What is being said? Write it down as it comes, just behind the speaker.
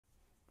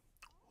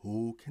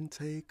Who can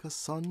take a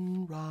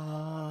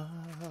sunrise,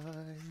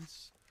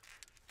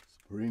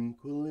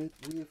 sprinkle it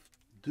with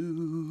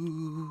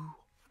dew,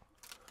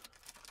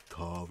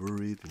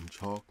 cover it in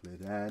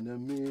chocolate and a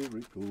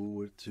miracle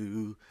or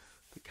two?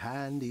 The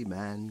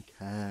Candyman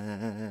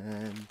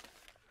can.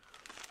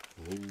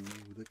 Oh,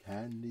 the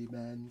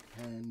Candyman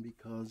can,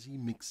 because he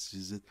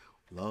mixes it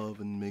with love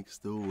and makes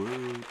the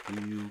world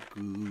feel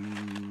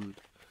good.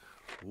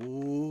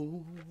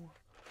 Oh,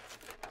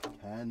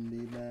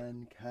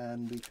 Candyman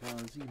can,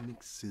 because he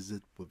mixes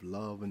it with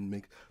love and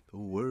makes the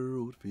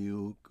world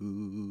feel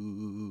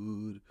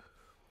good.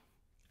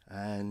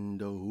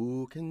 And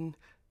who can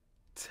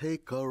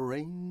take a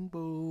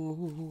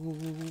rainbow,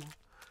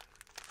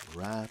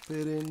 wrap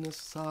it in the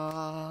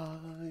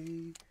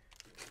sky,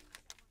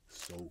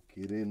 soak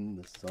it in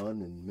the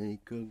sun and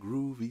make a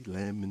groovy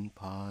lemon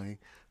pie?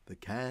 The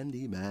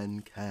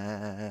Candyman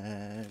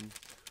can.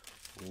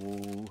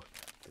 Oh,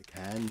 the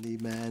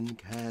Candyman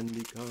can,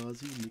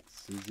 because he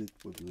mixes it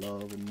with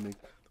love and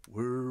makes the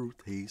world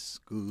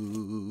taste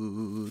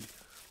good.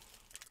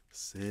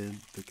 Said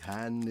the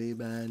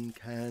Candyman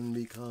can,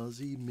 because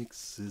he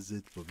mixes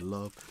it with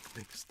love,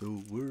 makes the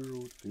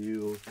world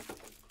feel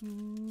good.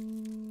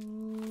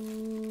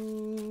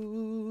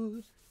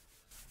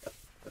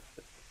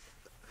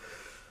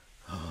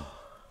 Oh,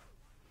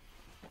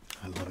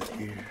 I love it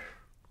here.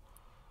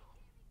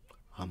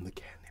 I'm the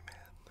Candyman.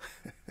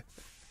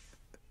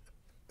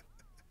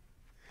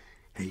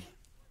 Hey,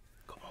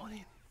 come on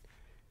in.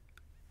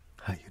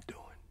 How you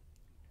doing?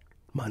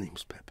 My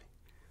name's Pepe.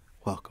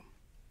 Welcome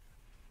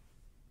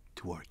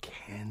to our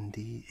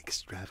candy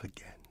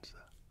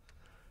extravaganza.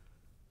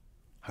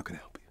 How can I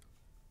help you?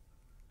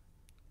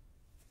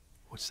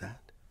 What's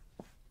that?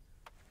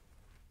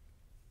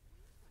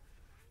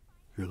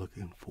 You're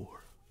looking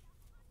for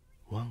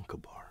Wonka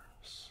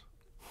bars.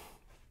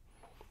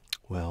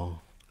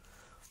 Well,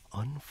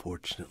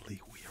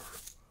 unfortunately, we are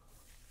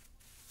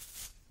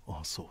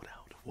all sold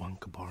out of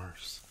Wonka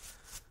bars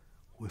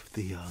with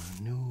the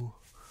new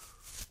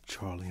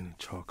Charlie and the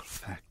Chocolate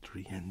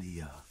Factory and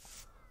the,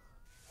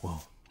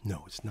 well,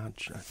 no, it's not,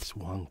 it's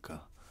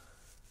Wonka,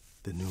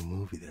 the new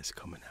movie that's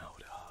coming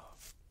out.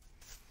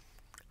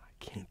 I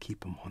can't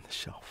keep them on the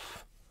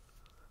shelf,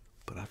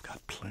 but I've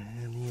got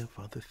plenty of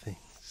other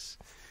things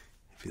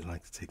if you'd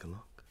like to take a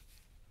look.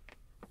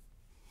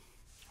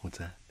 What's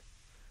that?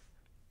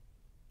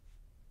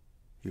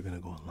 You're gonna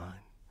go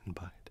online and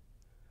buy it?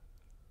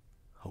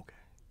 Okay.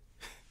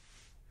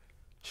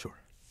 Sure.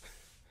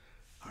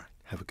 All right,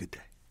 have a good day.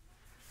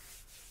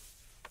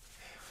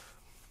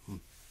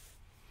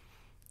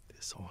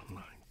 This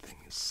online thing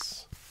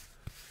is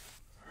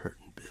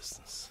hurting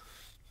business.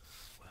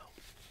 Well,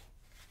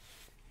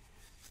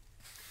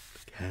 the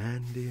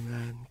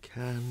Candyman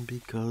can,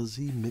 because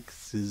he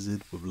mixes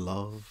it with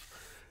love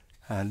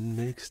and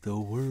makes the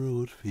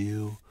world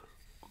feel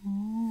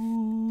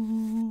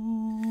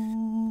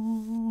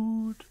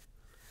good.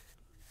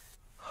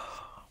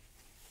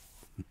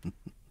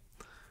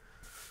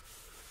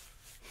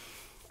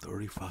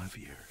 35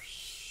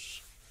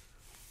 years.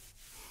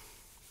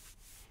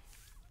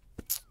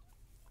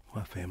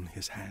 My family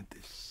has had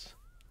this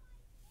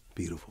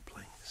beautiful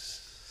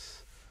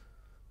place.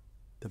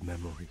 The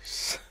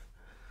memories,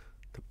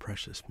 the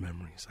precious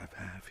memories I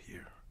have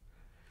here.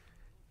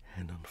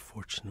 And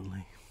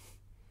unfortunately,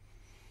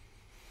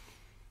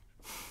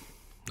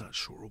 not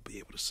sure we'll be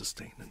able to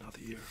sustain another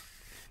year.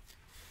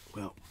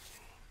 Well,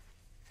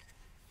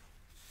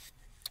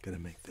 gonna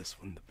make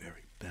this one the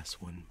very best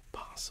one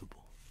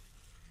possible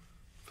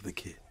for the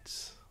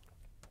kids.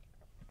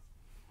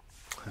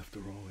 After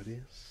all, it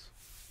is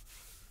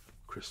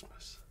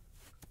Christmas.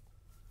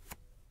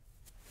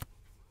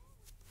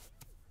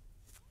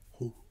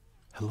 Oh,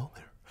 hello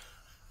there.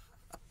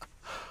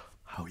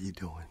 How are you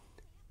doing?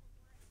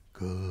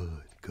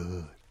 Good,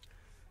 good.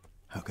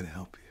 How can I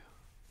help you?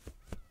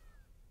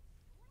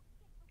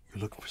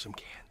 You're looking for some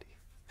candy.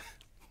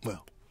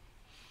 Well,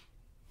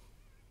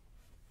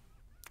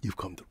 you've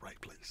come to the right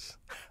place.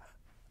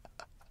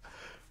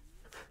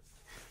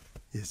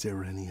 Is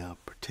there any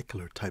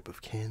particular type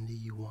of candy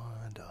you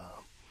want?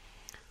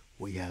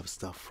 We have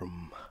stuff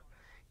from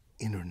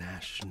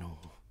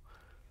international,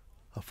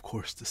 of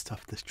course, the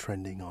stuff that's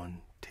trending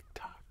on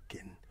TikTok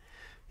and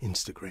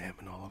Instagram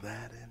and all of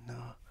that,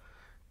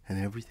 and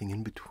everything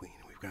in between.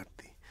 We've got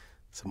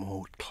some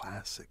old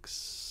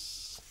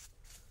classics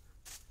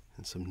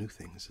and some new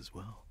things as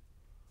well.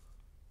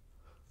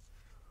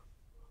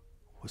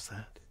 What's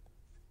that?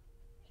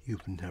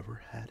 You've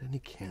never had any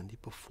candy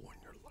before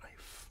in your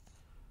life,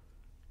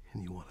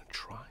 and you want to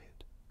try it?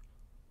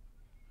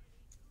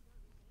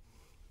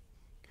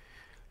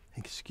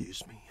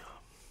 Excuse me.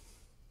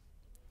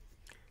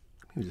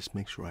 Let me just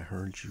make sure I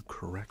heard you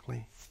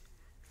correctly.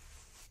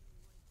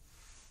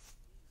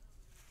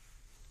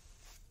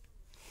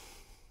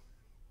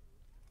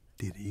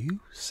 Did you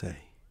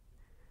say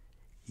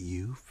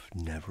you've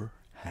never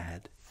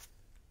had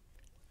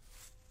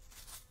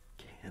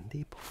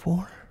candy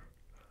before?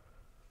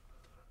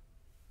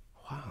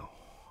 Wow.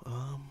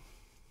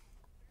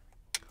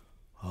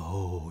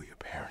 Oh, your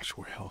parents gosh,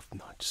 we're health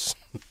nuts.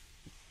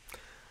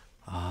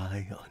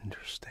 I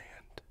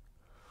understand.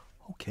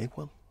 Okay,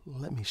 well,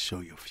 let me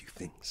show you a few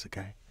things,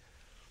 okay?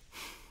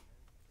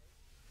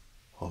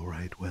 All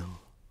right,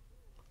 well,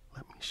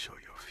 let me show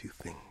you a few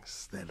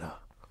things that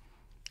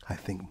I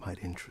think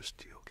might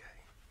interest you, okay?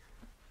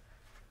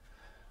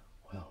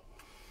 Well,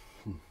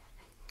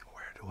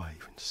 where do I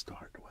even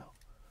start? Well,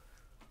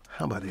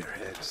 how about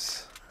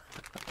airheads?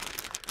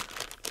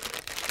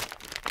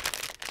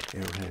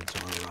 Airheads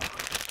are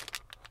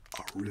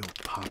a real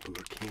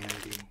popular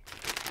candy.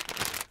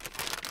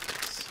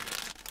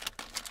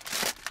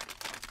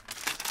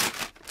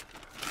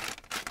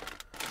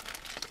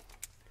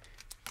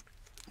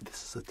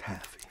 This is a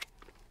taffy.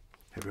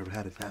 Have you ever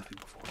had a taffy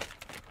before?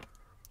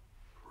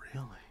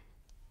 Really?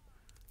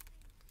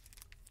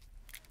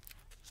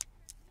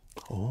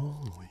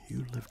 Oh,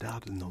 you lived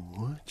out in the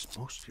woods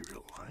most of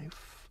your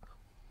life?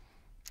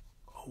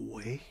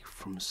 Away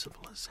from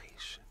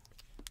civilization.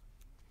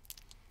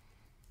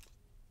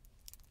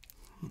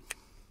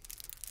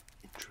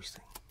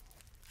 Interesting.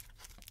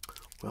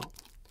 Well,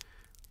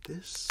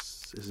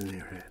 this is an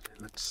airhead.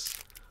 Let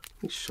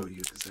me show you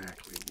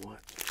exactly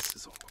what this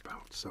is all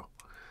about. So,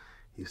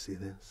 you see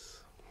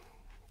this?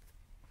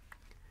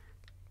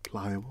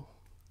 Pliable.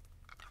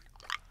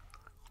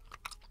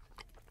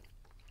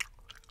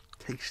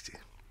 Tasty.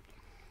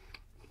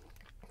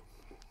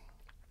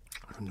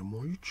 And the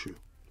more you chew,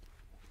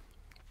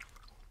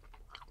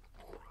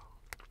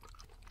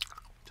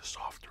 the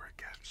softer it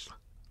gets.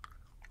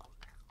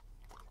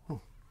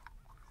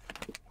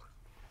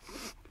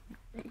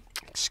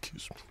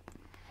 Excuse me.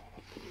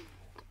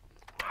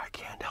 I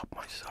can't help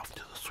myself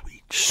to the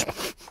sweets.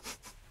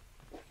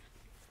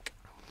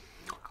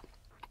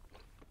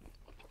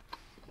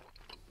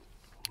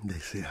 They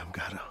say I've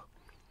got a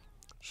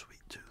sweet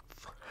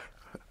tooth.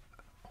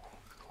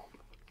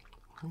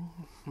 I'm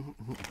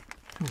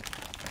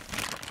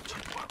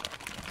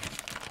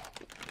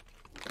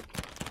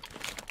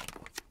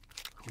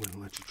going to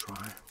let you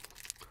try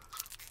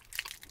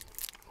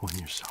one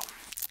yourself.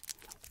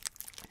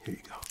 Here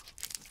you go.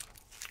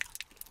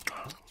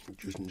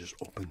 You can just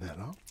open that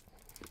up.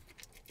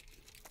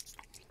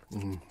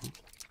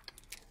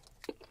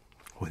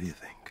 What do you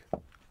think?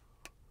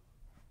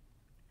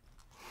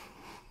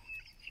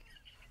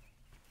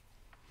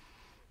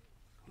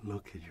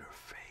 Look at your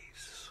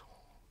face.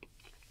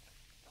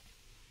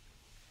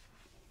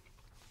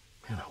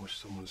 Man, I wish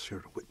someone was here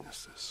to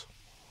witness this.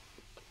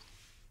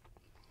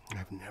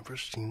 I've never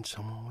seen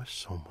someone with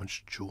so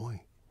much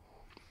joy.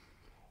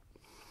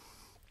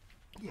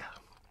 Yeah.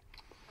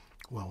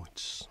 Well,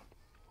 it's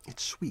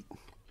sweet.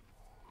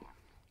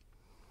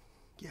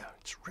 Yeah,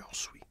 it's real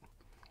sweet.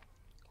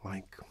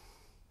 Like,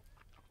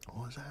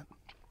 what was that?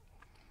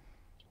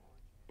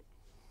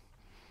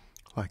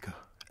 Like a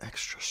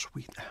extra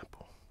sweet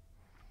apple.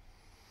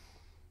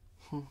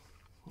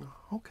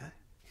 Okay,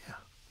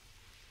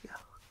 yeah,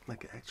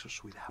 like an extra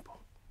sweet apple.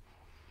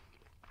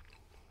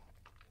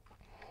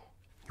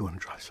 You want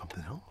to try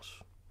something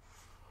else?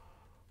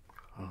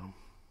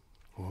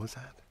 What was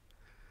that?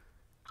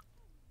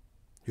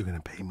 You're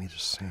gonna pay me to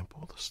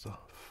sample the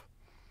stuff?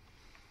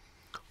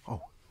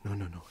 Oh,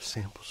 no,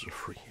 samples are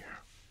free here.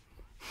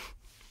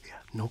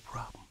 Yeah, no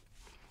problem.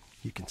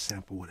 You can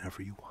sample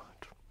whatever you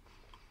want.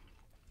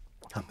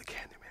 I'm the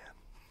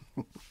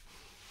Candyman.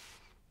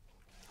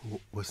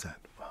 What's that?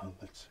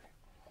 Let's see.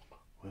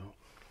 Well,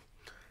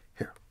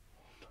 here.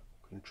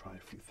 I'm going to try a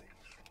few things.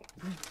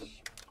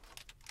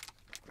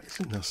 This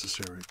isn't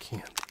necessarily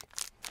candy.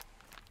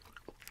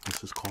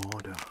 This is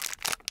called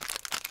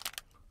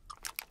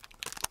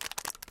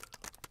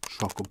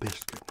chocolate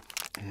biscuit.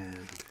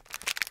 And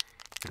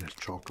it has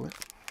chocolate.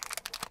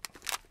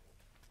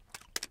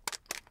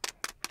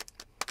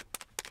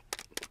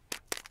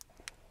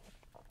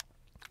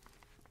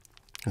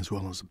 As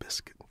well as a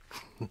biscuit.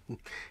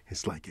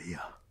 It's like a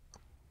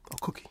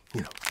cookie,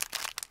 you know.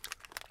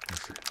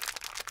 That's it.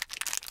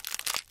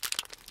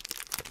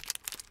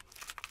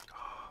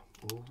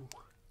 Oh,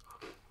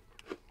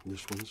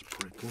 this one's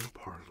breaking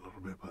apart a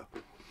little bit, but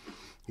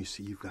you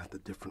see you've got the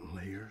different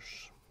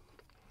layers.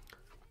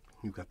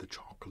 You've got the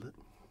chocolate,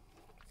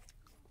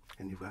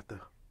 and you've got the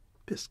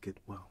biscuit.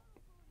 Well,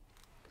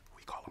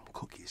 we call them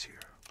cookies here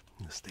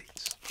in the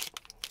States.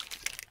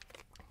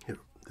 Here,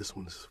 this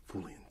one is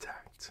fully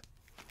intact.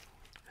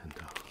 And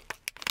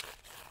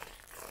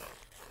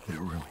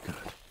they're really good.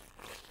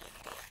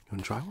 You want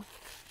to try one?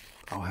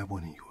 I'll have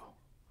one and you will.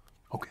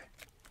 Okay.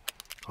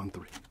 On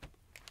 3.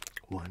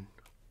 1,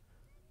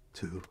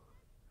 2.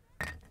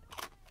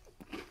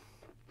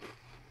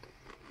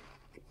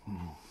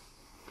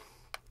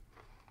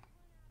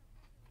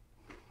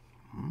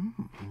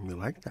 You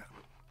like that?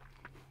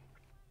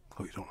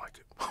 Oh, you don't like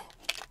it? You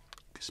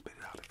can spit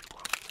it out if you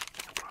want.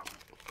 No problem.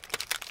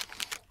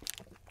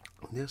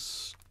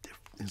 This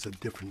is a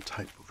different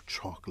type of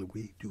chocolate.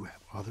 We do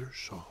have others,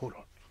 so hold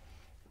on.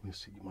 Let me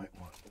see, you might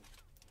want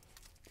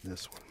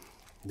this one.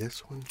 This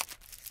one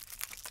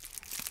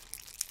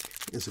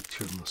is a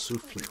tiramisu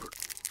flavored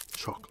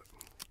chocolate.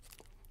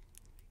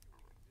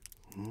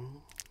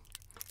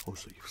 Oh,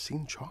 so you've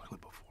seen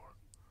chocolate before.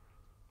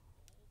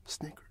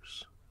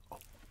 Snickers. Oh,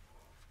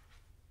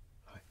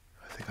 I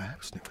think I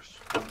have Snickers.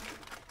 Oh,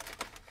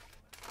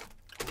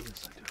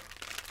 yes, I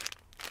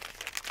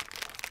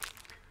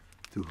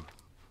do. Do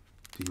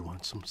you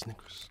want some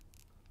Snickers?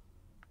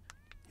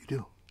 You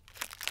do?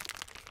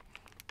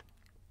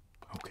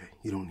 Okay,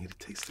 you don't need to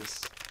taste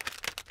this.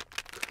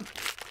 Good,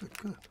 good,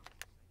 good.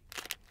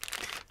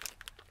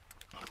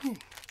 Let me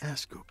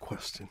ask you a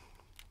question.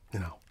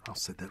 I'll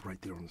set that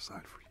right there on the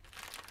side for you.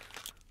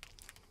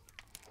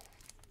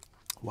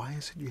 Why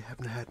is it you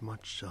haven't had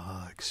much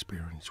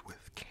experience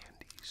with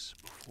candies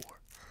before?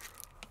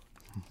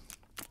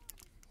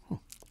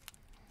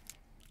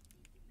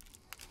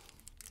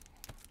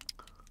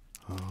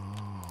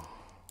 Oh.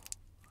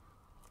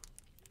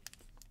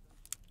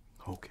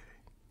 Okay.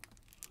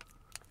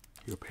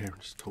 Your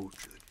parents told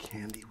you that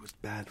candy was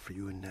bad for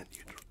you and that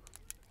your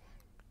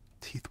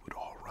teeth would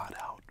all rot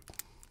out.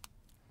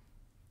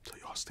 So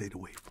y'all stayed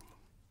away from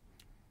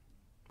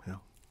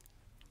them.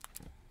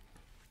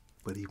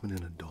 But even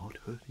in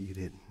adulthood, you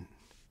didn't.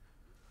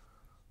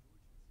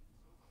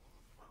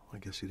 Well, I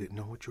guess you didn't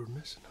know what you were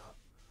missing, huh?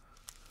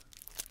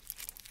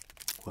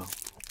 Well,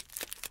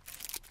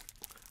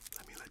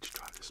 let me let you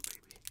try this,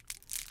 baby.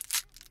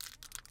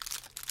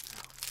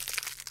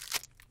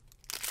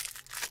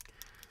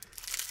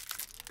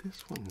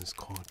 This one is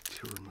called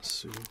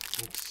tiramisu.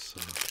 It's a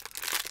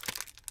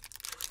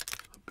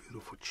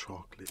beautiful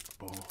chocolate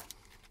ball.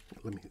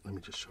 Let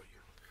me just show you.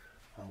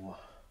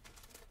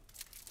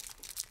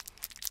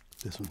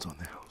 This one's on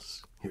the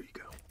house. Here you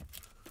go.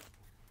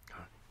 All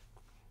right.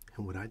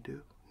 And what I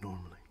do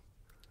normally,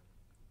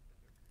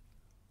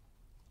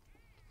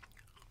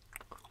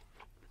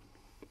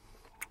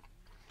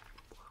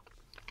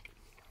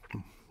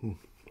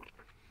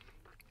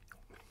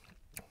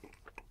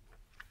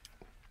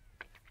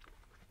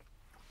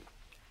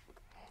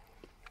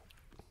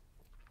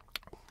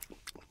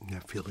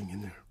 that feeling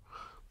in there.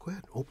 Go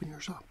ahead, open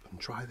yours up and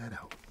try that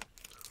out.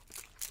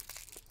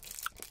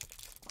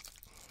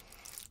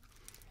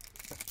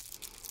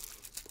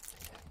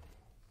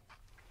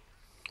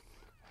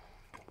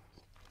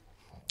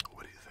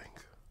 What do you think?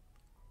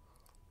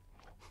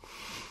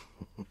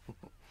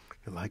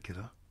 You like it,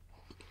 huh?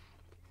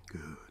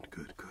 Good,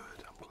 good, good.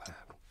 I'm glad.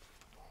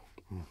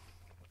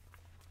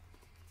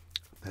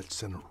 That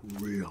center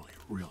really,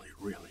 really,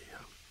 really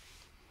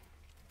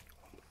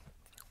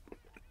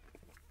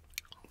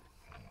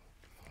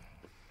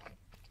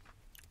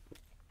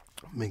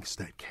makes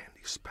that candy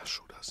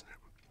special, doesn't it?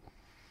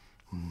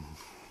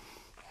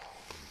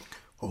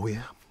 Oh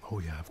yeah,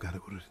 I've got to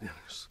go to the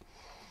dinners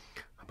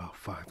about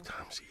 5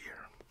 times a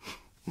year.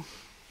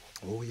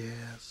 Oh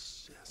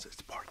yes,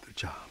 it's part of the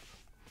job.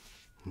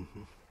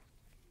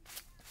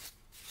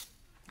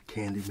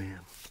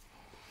 Candyman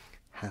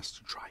has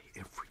to try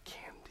every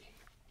candy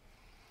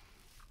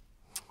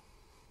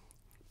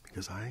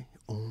because I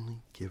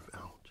only give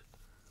out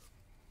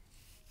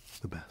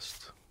the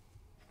best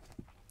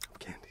of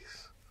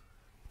candies.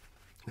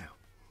 Now,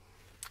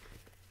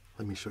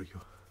 let me show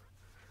you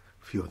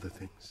a few other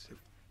things. If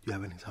you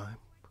have any time?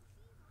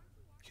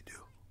 You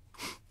do.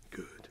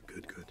 Good,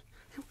 good, good.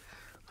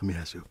 Let me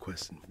ask you a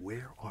question.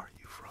 Where are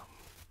you from?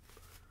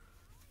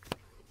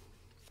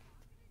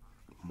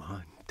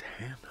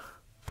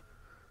 Montana.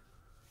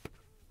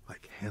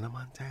 Like Hannah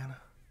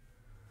Montana?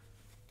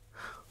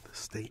 The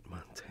state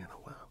Montana.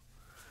 Well,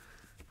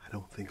 I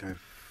don't think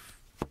I've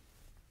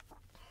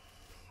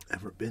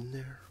ever been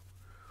there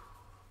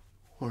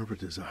or ever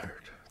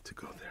desired to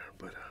go there,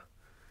 but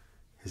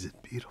is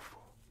it beautiful?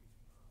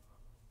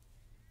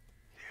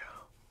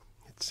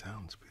 Yeah, it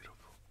sounds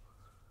beautiful.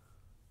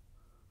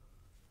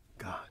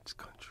 God's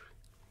country.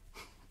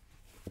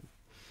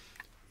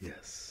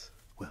 Yes,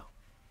 well,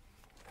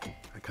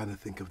 I kind of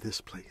think of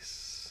this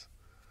place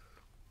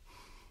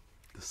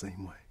the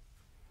same way.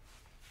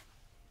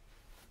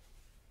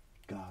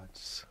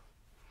 God's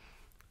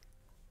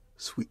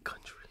sweet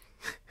country.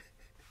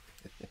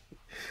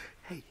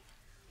 Hey,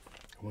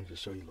 I wanted to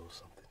show you a little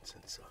something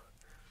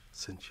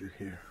since you're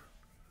here,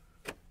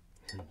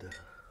 and I'm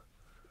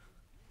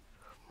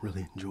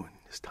really enjoying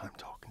this time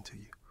talking to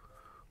you.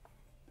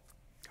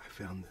 I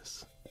found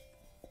this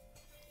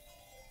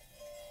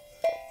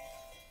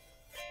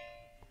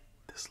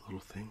little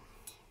thing,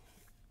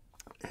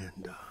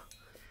 and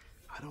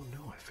I don't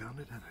know, I found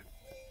it at a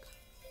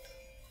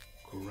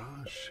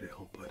garage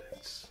sale, but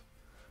it's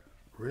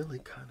really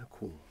kind of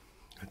cool.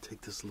 I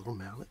take this little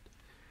mallet,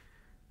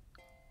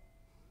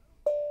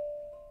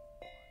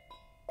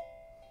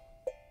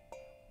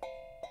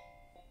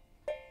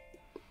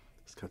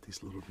 it's got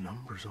these little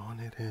numbers on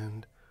it,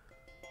 and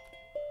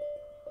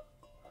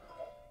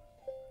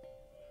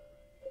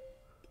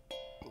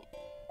do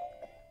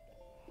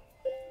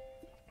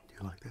you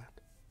like that?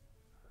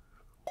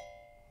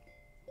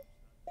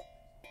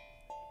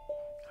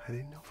 I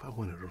didn't know if I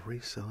wanted to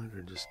resell it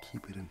or just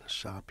keep it in the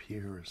shop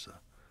here as a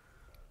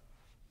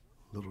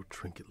little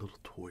trinket, little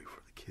toy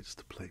for the kids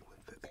to play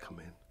with that come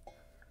in.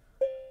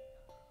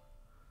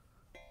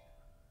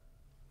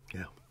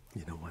 Yeah,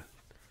 you know what?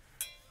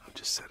 I I'll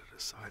just set it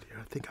aside here.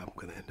 I think I'm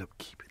going to end up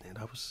keeping it.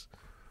 I was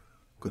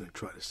going to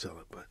try to sell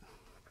it, but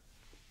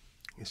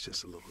it's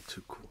just a little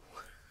too cool.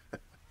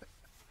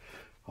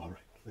 All right,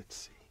 let's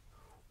see.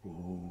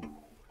 Ooh,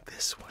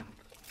 this one.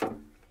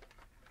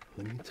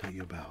 Let me tell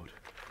you about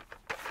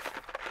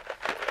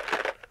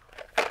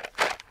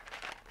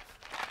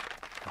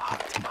the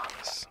hot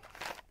tamales.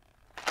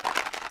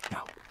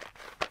 Now,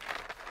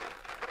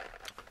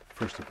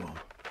 first of all,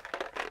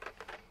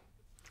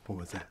 what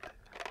was that?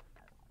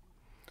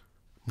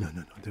 No,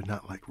 they're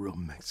not like real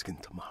Mexican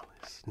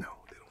tamales. No,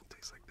 they don't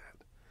taste like that.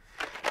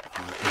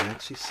 It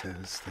actually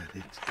says that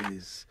it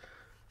is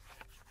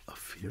a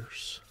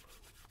fierce,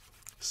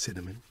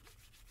 cinnamon,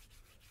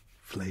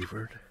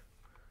 flavored,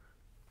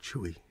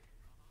 chewy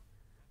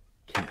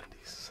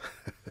candies.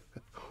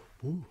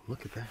 Ooh,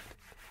 look at that.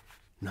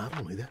 Not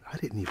only that, I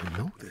didn't even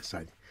know this.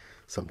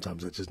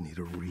 Sometimes I just need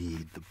to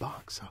read the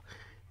box.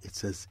 It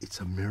says it's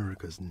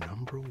America's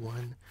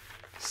 #1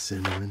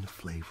 cinnamon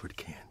flavored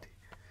candy.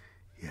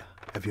 Yeah.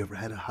 Have you ever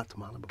had a hot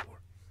tamale before?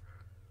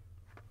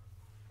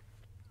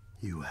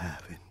 You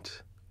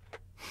haven't.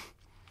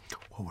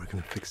 Well, we're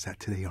going to fix that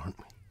today, aren't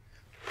we?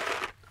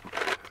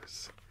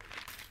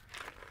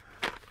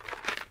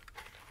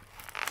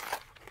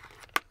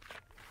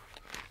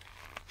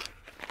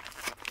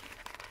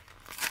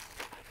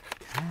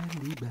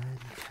 Candyman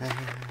candy.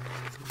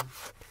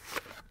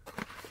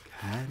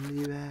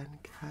 Candyman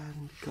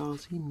candy,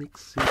 'cause he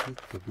mixes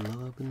it with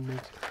love and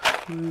makes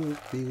you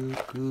feel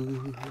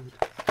good.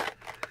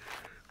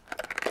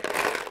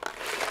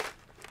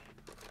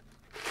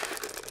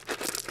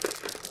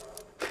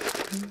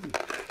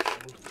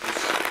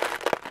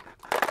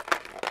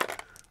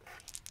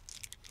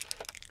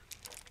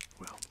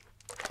 Well,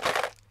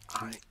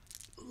 I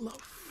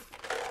love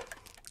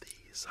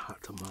these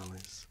hot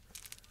tamales.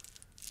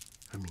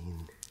 I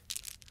mean,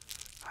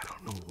 I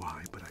don't know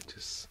why, but I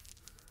just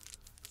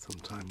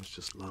sometimes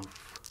just love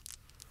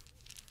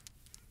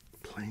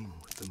playing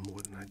with them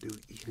more than I do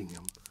eating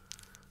them,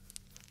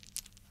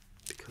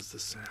 because the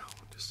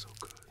sound is so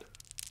good.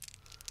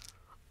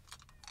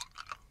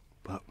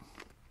 But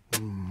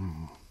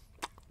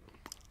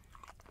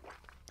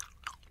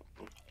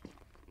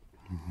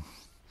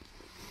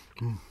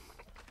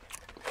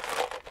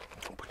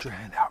put your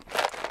hand out.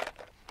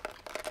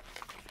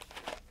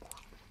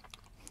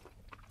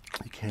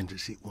 You can't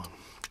just eat one.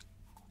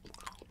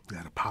 You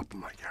gotta pop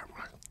them like that,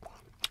 right?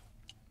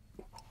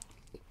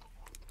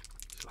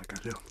 Just like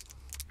I do.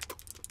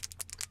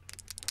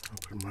 I'll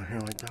put it in my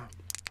hand like that.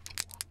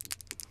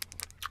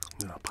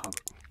 Then I'll pop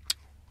it.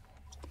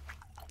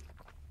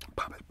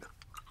 Pop it.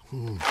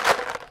 You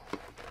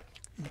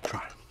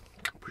try.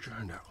 Put your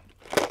hand out.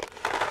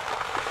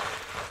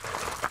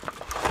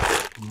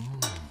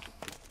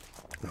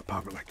 Now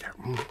pop it like that.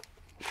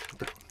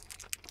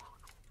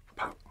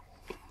 Pop.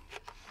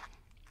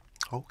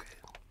 Okay.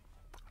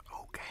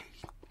 Okay.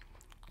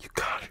 You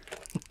got it.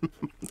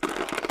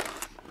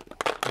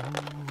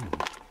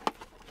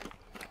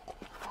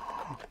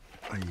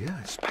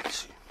 Yeah, it's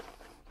spicy.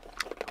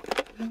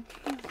 Oh,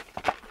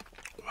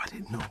 I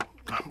didn't know.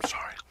 I'm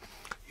sorry.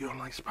 You don't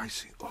like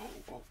spicy? Oh.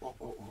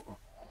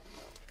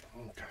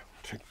 Okay.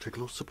 Take a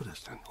little sip of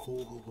this then.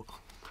 Oh,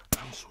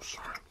 I'm so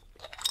sorry.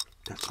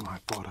 That's my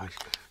fault. I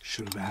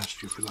should have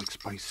asked you if you like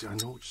spicy. I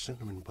know it's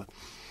cinnamon, but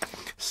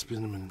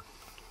cinnamon.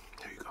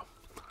 There you go.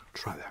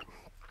 Try that.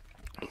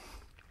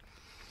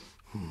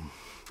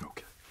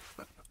 Okay.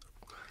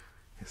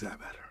 Is that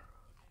better?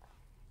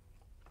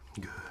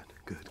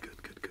 Good.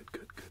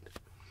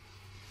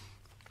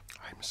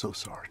 I'm so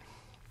sorry.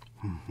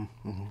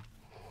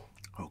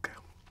 Okay.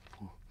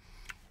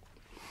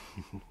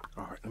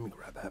 All right, let me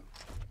grab that.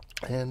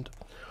 And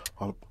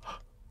I'll...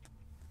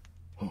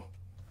 Oh.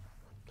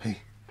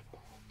 Hey.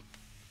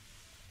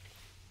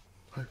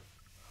 Hey.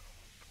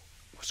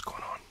 What's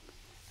going on?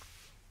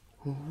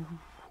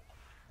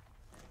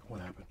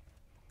 What happened?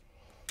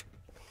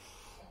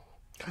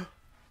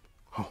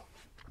 Oh.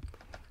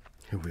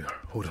 Here we are.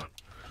 Hold on.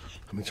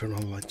 Let me turn all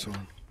the lights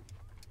on.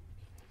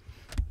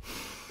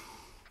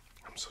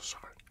 I'm so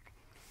sorry.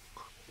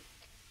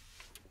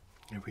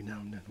 Every now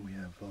and then we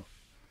have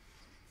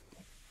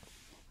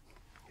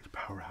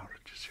power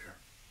outages here.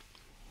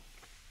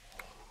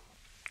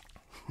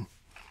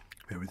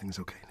 Everything's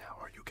okay now.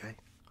 Are you okay?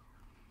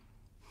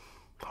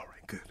 All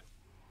right, good.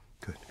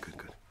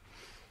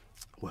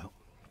 Well,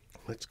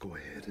 let's go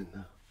ahead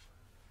and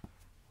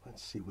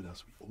let's see what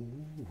else we...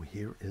 Oh,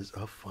 here is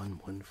a fun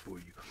one for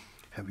you.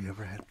 Have you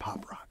ever had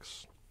Pop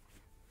Rocks?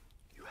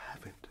 You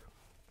haven't?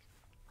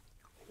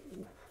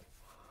 Ooh.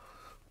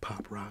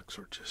 Pop Rocks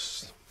are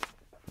just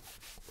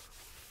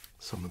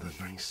some of the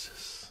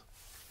nicest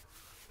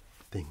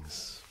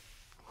things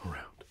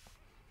around.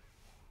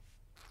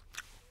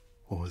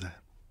 What was that?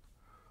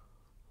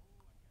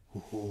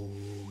 Oh,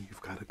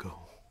 you've got to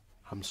go.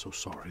 I'm so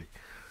sorry.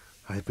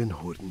 I've been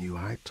holding you.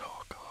 I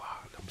talk a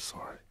lot. I'm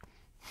sorry.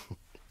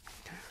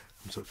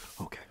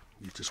 Okay.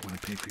 You just want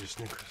to pay for your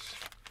Snickers?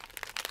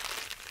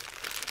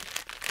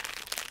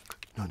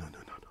 No.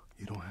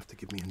 You don't have to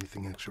give me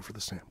anything extra for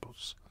the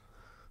samples.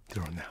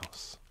 They're in the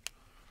house.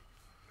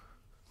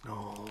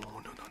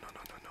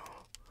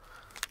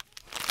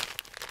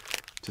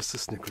 Just the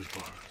Snickers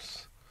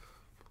bars.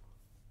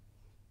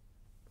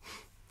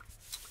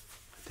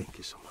 Thank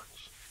you so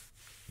much.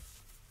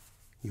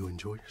 You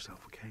enjoy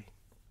yourself, okay?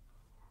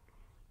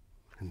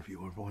 And if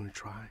you ever want to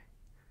try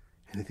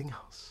anything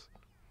else,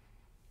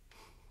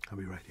 I'll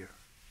be right here.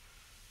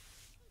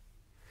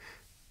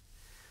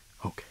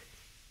 Okay.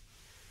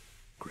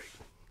 Great.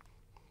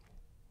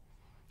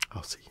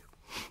 I'll see you.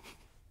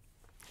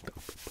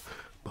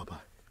 Bye-bye.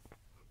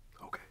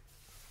 Okay.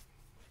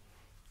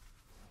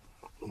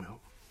 Well,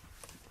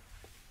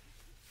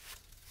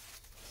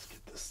 let's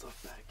get this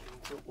stuff back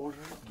into order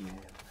again.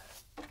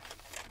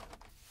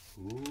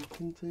 Who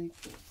can take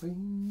the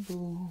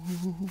rainbow,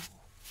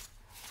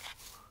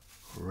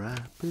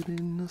 wrap it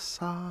in a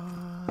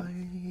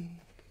sigh,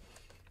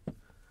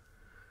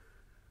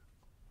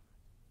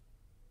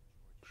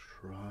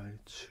 try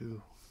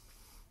to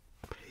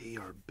pay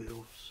our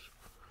bills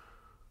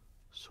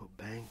so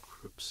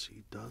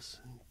bankruptcy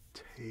doesn't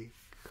take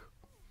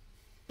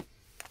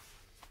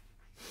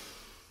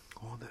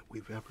all that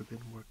we've ever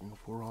been working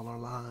for all our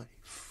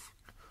life.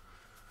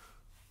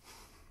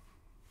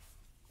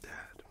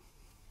 Dad.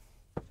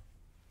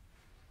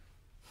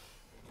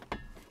 I'm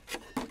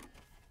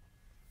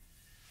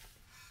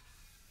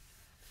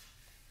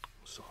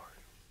sorry.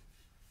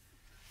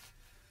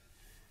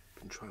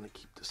 Been trying to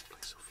keep this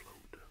place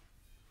afloat,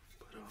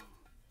 but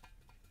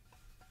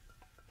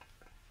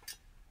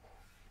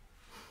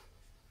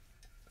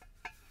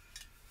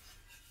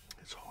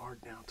it's hard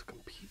now to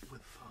compete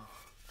with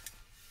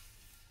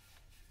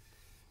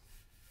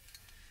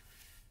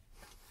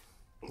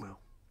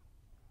well,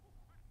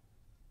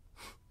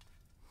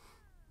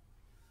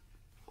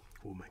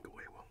 we'll make a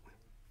way, won't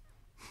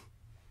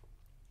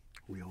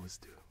we? We always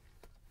do.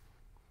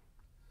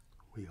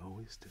 We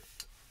always do.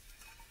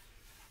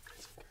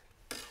 It's okay.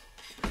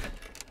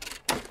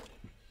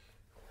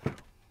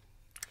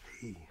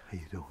 Hey, how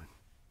you doing?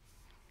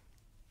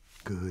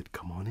 Good.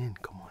 Come on in.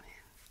 Come on in.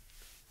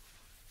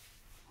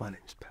 My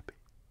name's Pepe.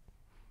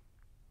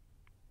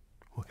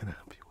 What can I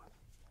help you with?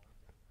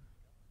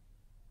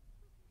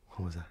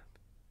 What was that?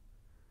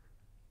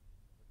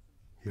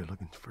 You're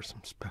looking for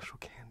some special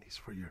candies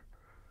for your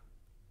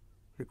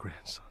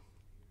grandson.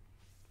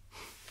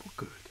 Well,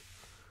 good.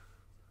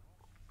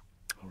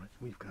 All right,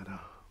 we've got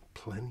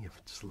plenty of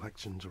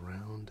selections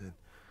around, and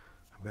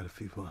I've got a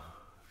few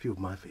of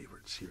my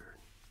favorites here.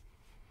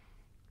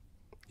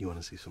 You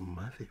want to see some of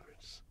my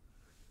favorites?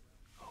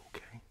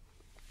 Okay.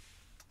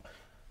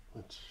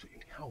 Let's see.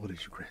 How old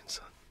is your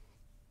grandson?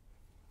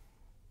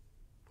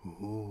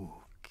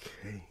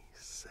 Okay,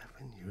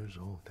 7 years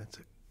old. That's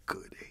a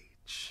good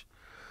age.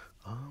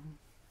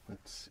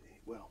 Let's see.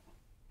 Well,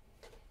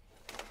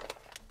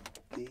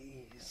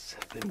 these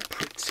have been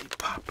pretty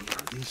popular.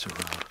 These are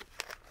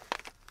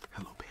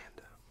Hello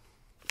Panda.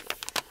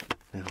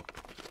 Now,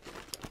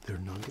 they're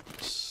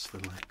nuggets.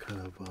 They're like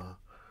kind of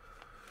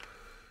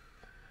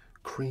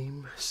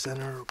cream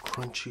center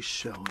crunchy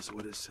shell is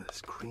what it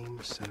says. Cream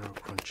center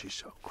crunchy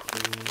shell.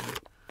 Cream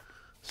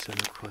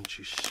center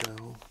crunchy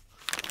shell.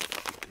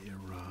 They're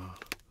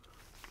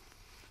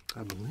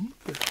I believe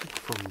they're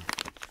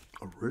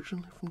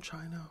originally from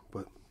China,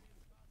 but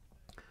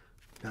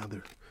now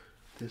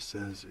this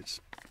says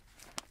it's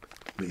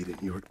made in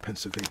York,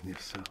 Pennsylvania.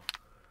 So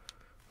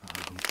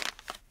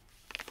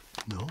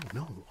no.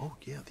 Oh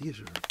yeah, these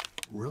are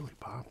really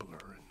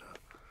popular, and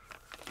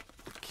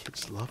the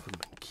kids love them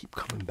and keep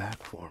coming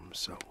back for them.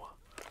 So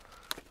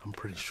I'm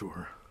pretty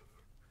sure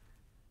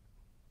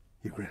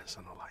your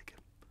grandson will like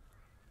it.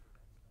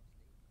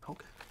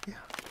 Okay,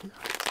 yeah.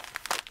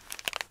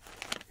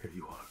 Here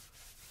you are.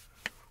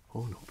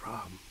 Oh, no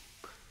problem.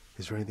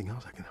 Is there anything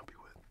else I can help you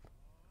with?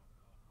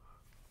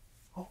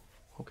 Oh,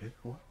 okay.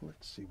 Well,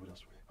 let's see what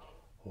else we have.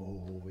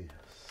 Oh,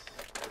 yes.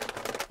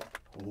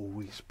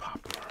 Always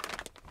popular.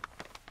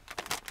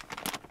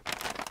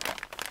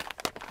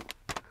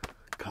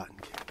 Cotton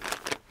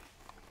candy.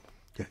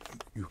 Yeah,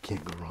 you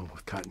can't go wrong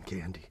with cotton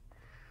candy.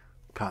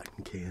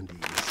 Cotton candy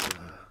is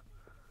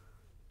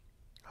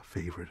a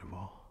favorite of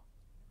all.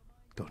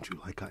 Don't you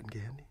like cotton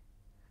candy?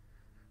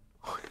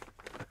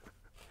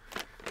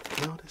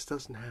 No, this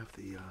doesn't have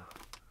the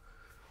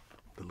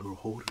little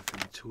holder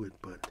thing to it,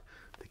 but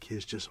the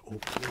kids just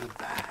open the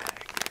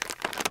bag.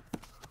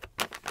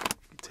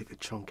 You take a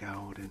chunk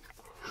out and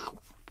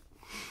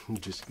you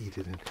just eat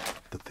it. And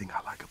the thing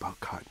I like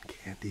about cotton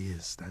candy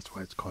is that's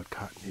why it's called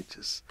cotton.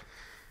 It's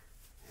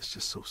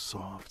just so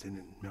soft and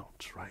it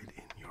melts right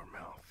in your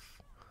mouth.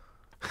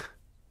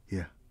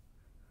 Yeah.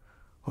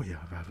 Oh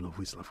yeah, I've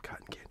always loved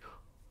cotton candy.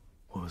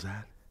 What was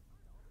that?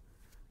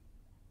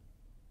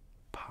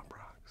 Pop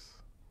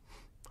Rocks.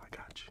 I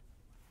got you.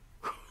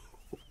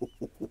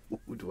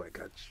 Do I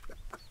got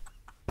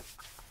you?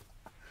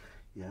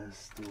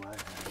 Yes, do I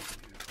have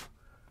you?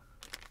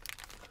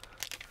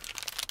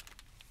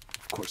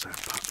 Of course I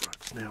have Pop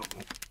Rocks. Now,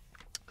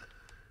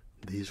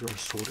 these are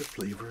assorted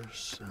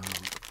flavors.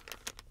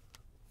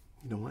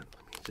 You know what?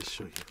 Let me just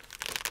show you.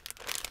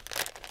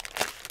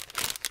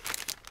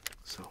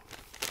 So,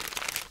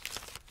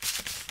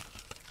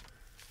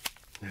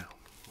 now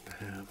I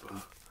have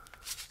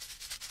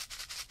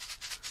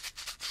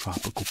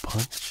tropical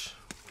punch.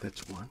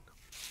 That's one.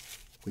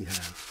 We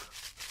have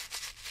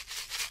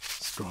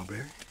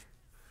strawberry.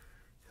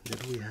 And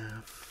then we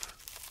have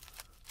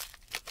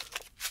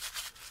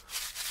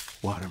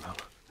watermelon.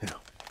 Now,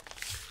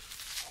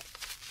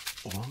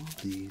 all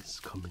of these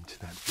come into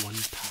that one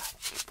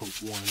pack for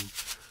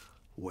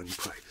one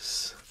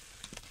price.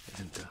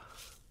 And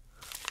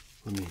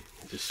let me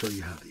just show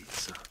you how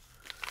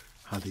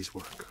these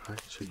work. All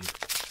right, so you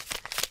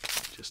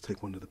just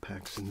take one of the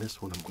packs. In this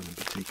one, I'm going to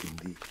be taking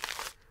the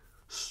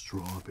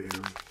strawberry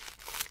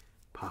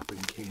popping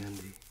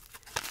candy,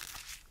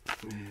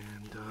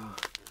 and I'm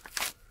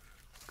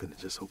going to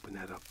just open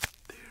that up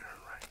there,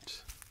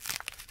 right?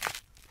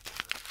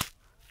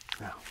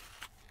 Now,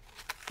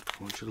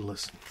 I want you to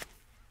listen.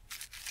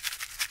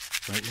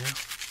 Right now,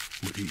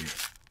 what do you hear?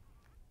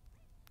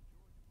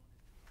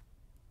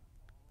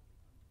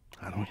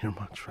 I don't hear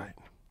much, right?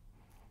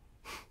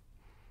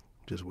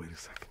 Just wait a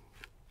second.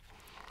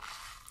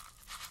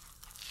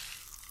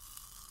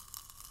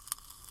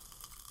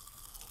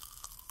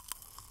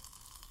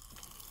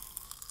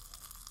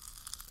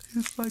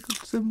 It's like a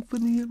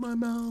symphony in my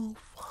mouth.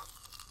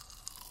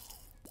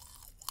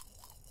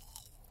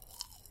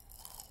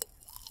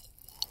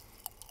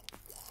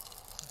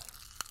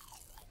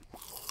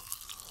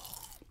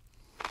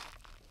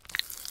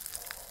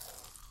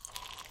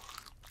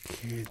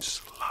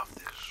 Kids love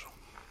this.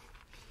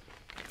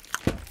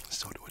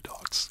 So do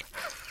adults.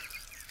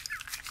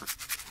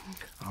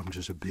 I'm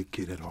just a big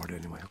kid at heart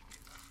anyway.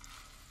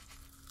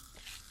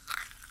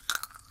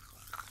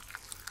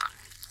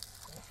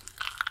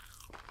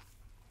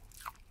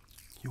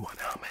 You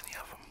want how many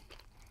of them?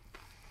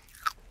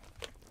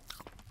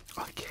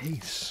 A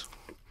case.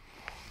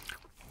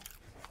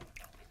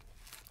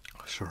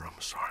 Sir,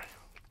 I'm sorry.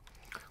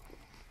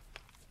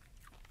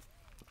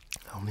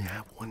 I only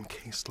have one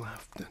case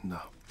left, and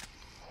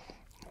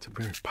it's a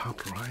very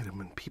popular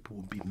item, and people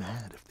will be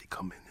mad if they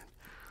come in and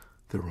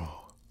they're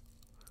all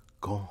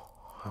gone.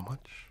 How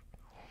much?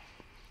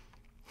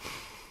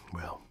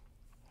 Well,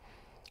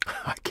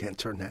 I can't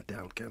turn that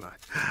down, can I?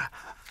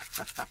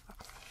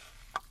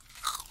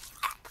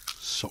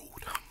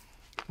 Sold.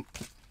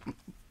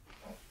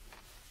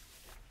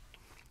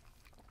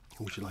 What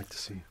would you like to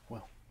see?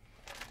 Well,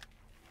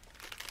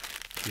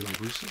 you like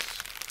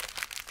Reese's?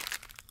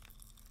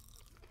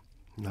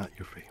 Not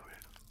your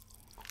favorite.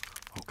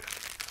 Okay.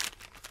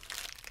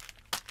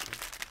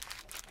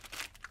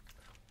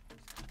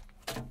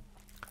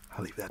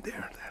 I'll leave that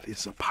there. That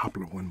is a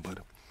popular one, but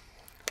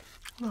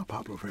not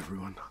popular for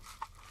everyone.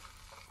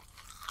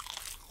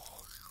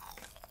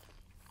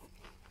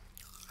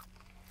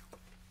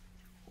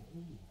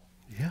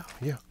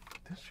 Yeah.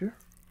 This here?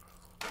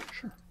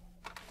 Sure.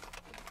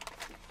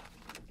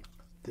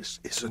 This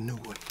is a new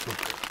one. Look.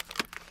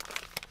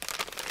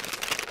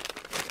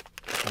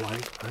 Oh,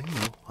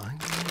 I know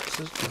it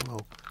says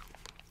Jello,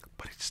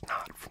 but it's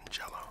not from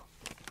Jello.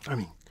 I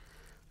mean,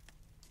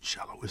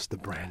 Jello is the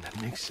brand that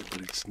makes it,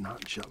 but it's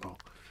not Jello.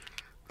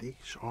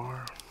 These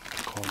are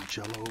called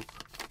Jello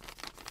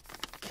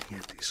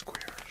candy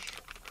squares.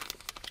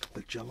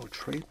 The Jello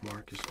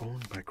trademark is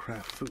owned by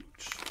Kraft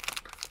Foods.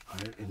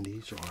 Right, and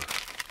these are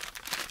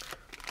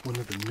one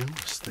of the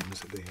newest things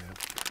that they have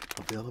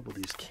available.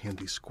 These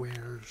candy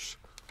squares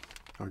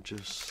are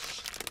just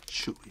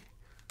chewy,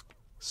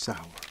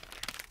 sour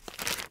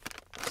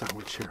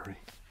cherry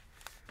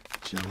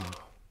Jello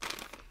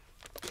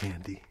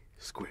candy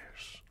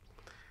squares.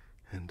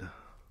 And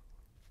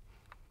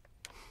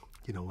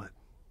you know what?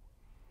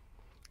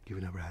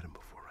 You've never had them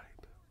before,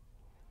 right?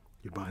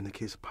 You're buying a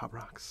case of Pop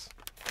Rocks.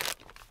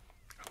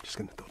 I'm just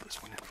gonna throw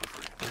this one in for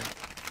free.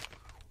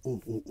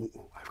 Oh,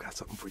 I've got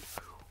something for you.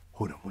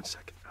 Hold on one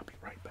second. I'll be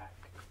right back.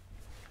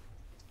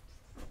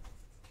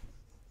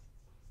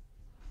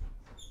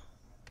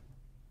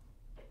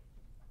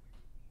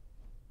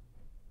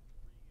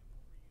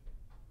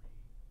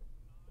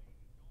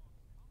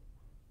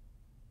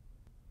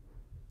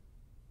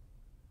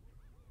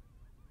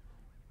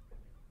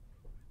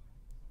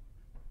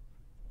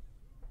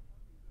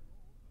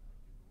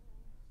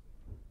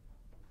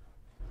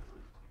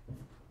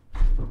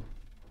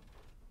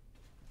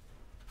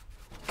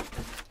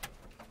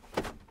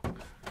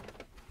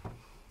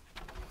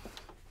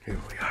 Here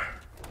we are.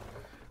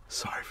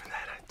 Sorry for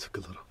that. I took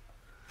a little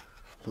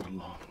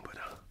long, but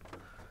I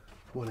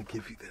want to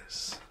give you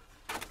this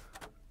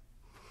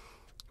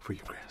for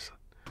your grandson.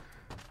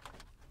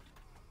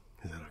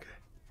 Is that okay?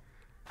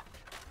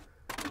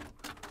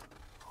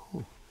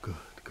 Oh, good.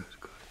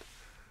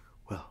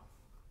 Well,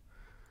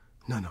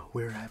 no,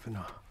 we're having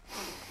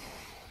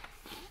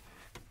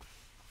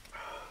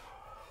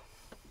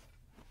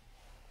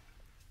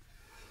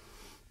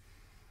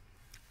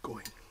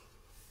going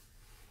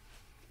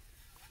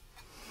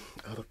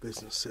out of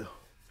business sale,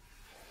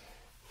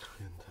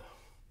 and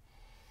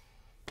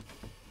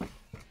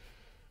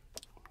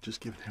just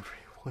giving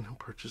everyone who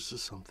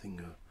purchases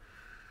something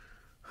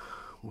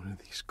one of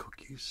these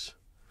cookies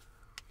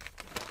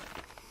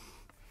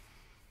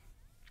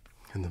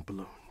and the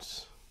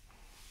balloons.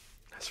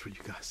 That's for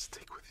you guys to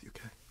take with you,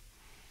 okay?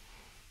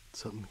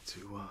 Something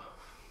to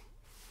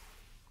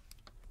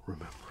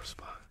remember a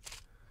spot.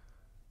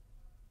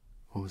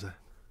 What was that?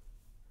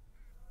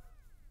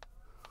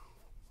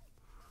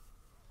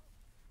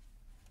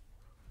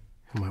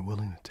 Am I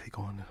willing to take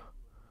on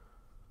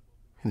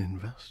an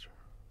investor?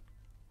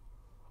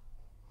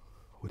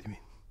 What do you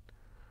mean?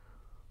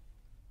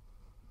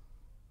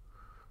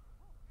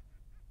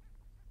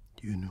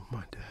 You knew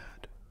my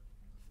dad.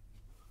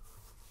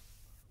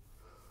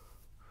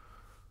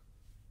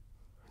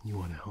 And you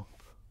want to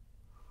help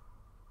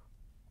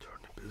turn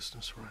the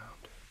business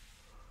around.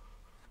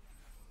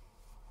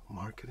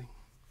 Marketing,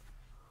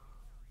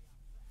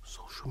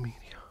 social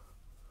media,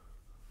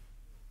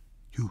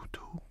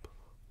 YouTube,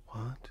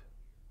 what?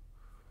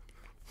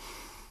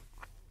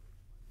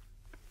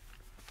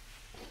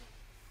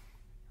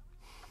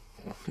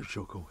 You're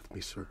joking with me,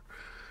 sir.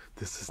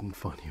 This isn't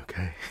funny,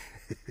 okay?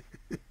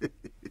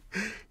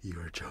 You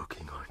are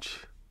joking, aren't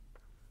you?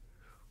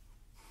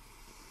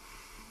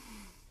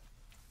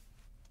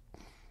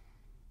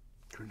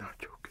 You're not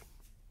joking.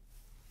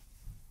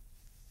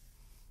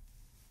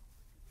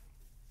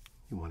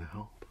 You want to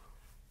help?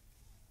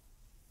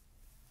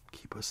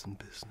 Keep us in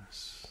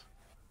business.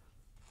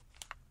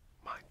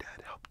 My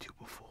dad helped you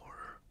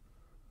before,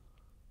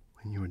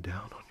 when you were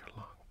down on your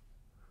luck.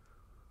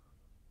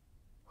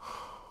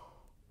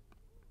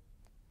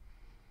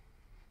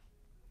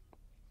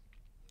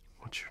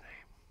 What's your name?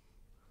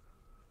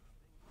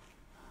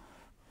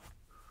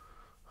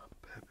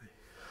 Pepe.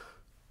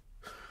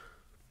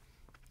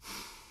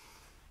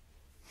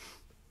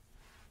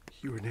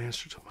 You were an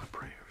answer to my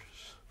prayers.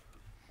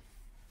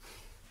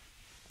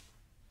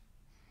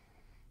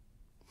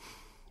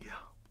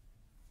 Yeah.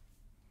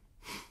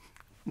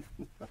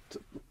 I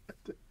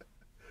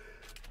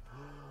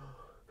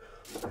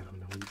don't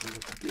know what you're gonna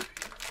give you.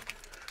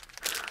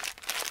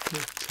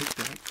 Take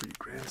that for your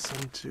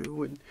grandson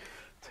too, and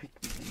take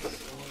these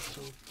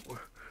also for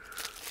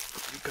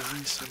you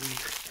guys. I mean,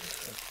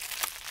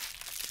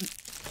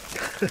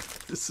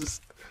 this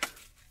is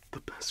the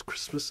best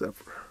Christmas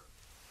ever.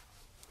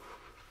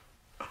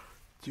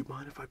 Do you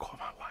mind if I call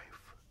my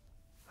wife?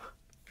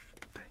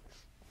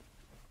 Thanks.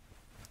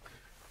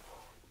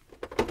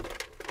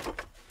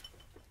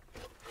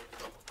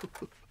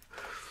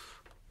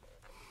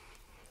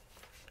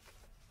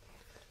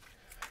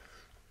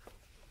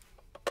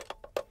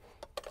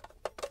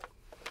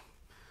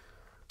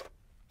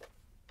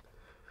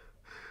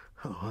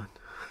 Hello, hon.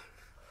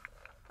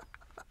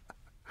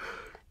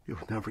 You'll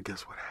never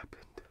guess what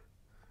happened.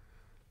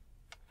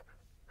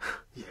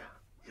 Yeah.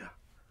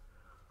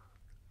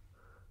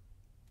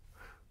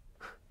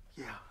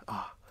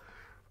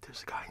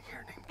 There's a guy in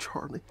here named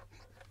Charlie,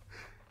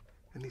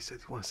 and he said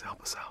he wants to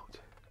help us out.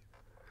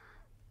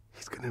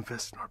 He's going to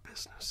invest in our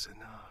business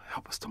and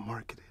help us to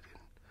market it and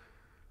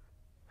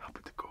help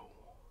it to go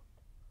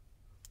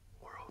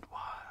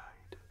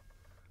worldwide.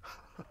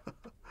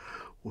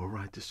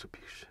 Worldwide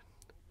distribution.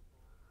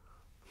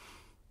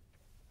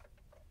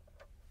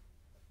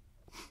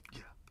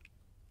 Yeah.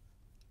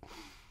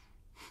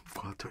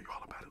 Well, I'll tell you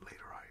all about it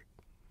later, all right?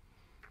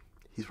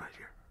 He's right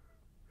here.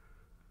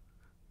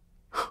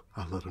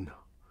 I'll let him know.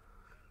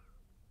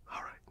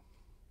 All right.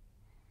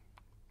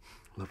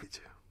 Love you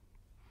too.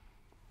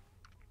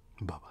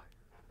 Bye-bye.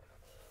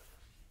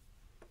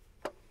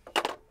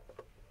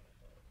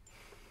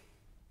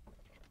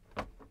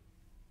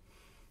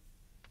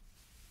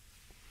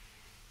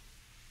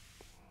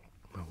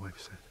 My wife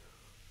said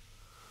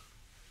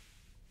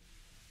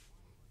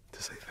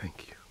to say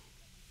thank you.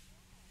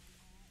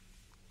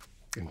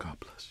 And God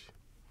bless you.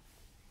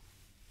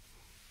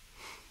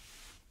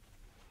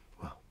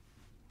 Well,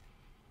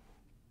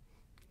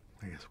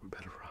 I guess we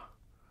better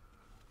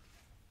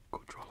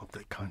go draw up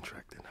that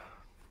contract and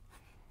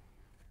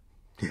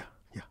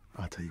yeah,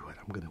 I'll tell you what,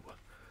 I'm gonna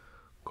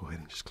go ahead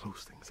and just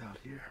close things out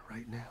here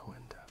right now,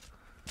 and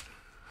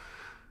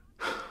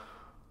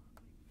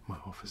my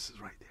office is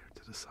right there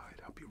to the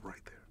side. I'll be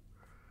right there.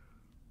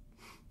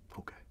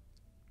 Okay.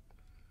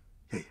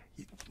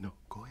 Yeah, you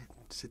go ahead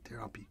and sit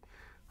there. I'll be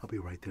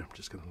right there. I'm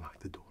just gonna lock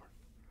the door.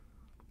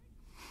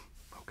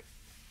 Okay.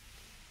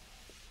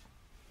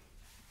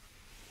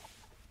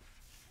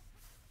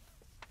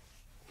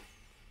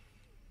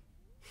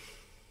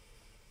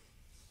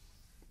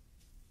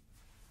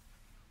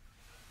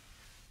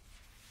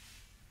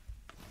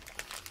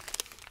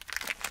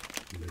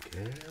 The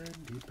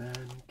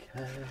Candyman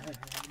can.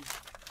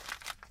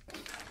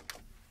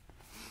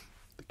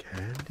 The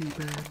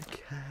Candyman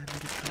can,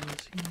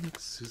 because he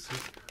mixes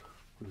it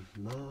with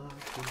love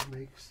and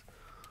makes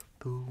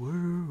the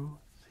world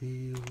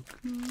feel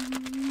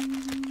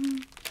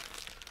good.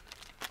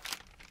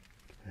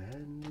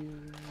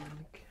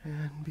 Candyman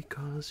can,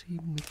 because he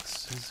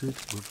mixes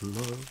it with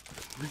love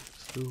and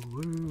makes the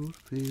world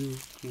feel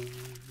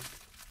good.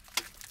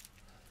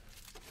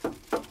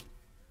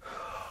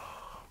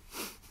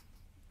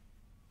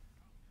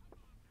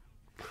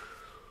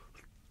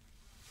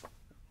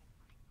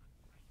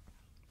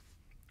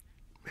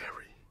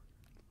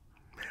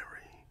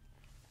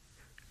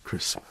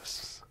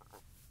 Christmas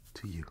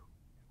to you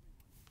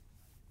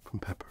from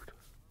Peppered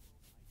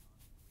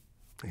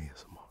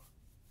ASMR.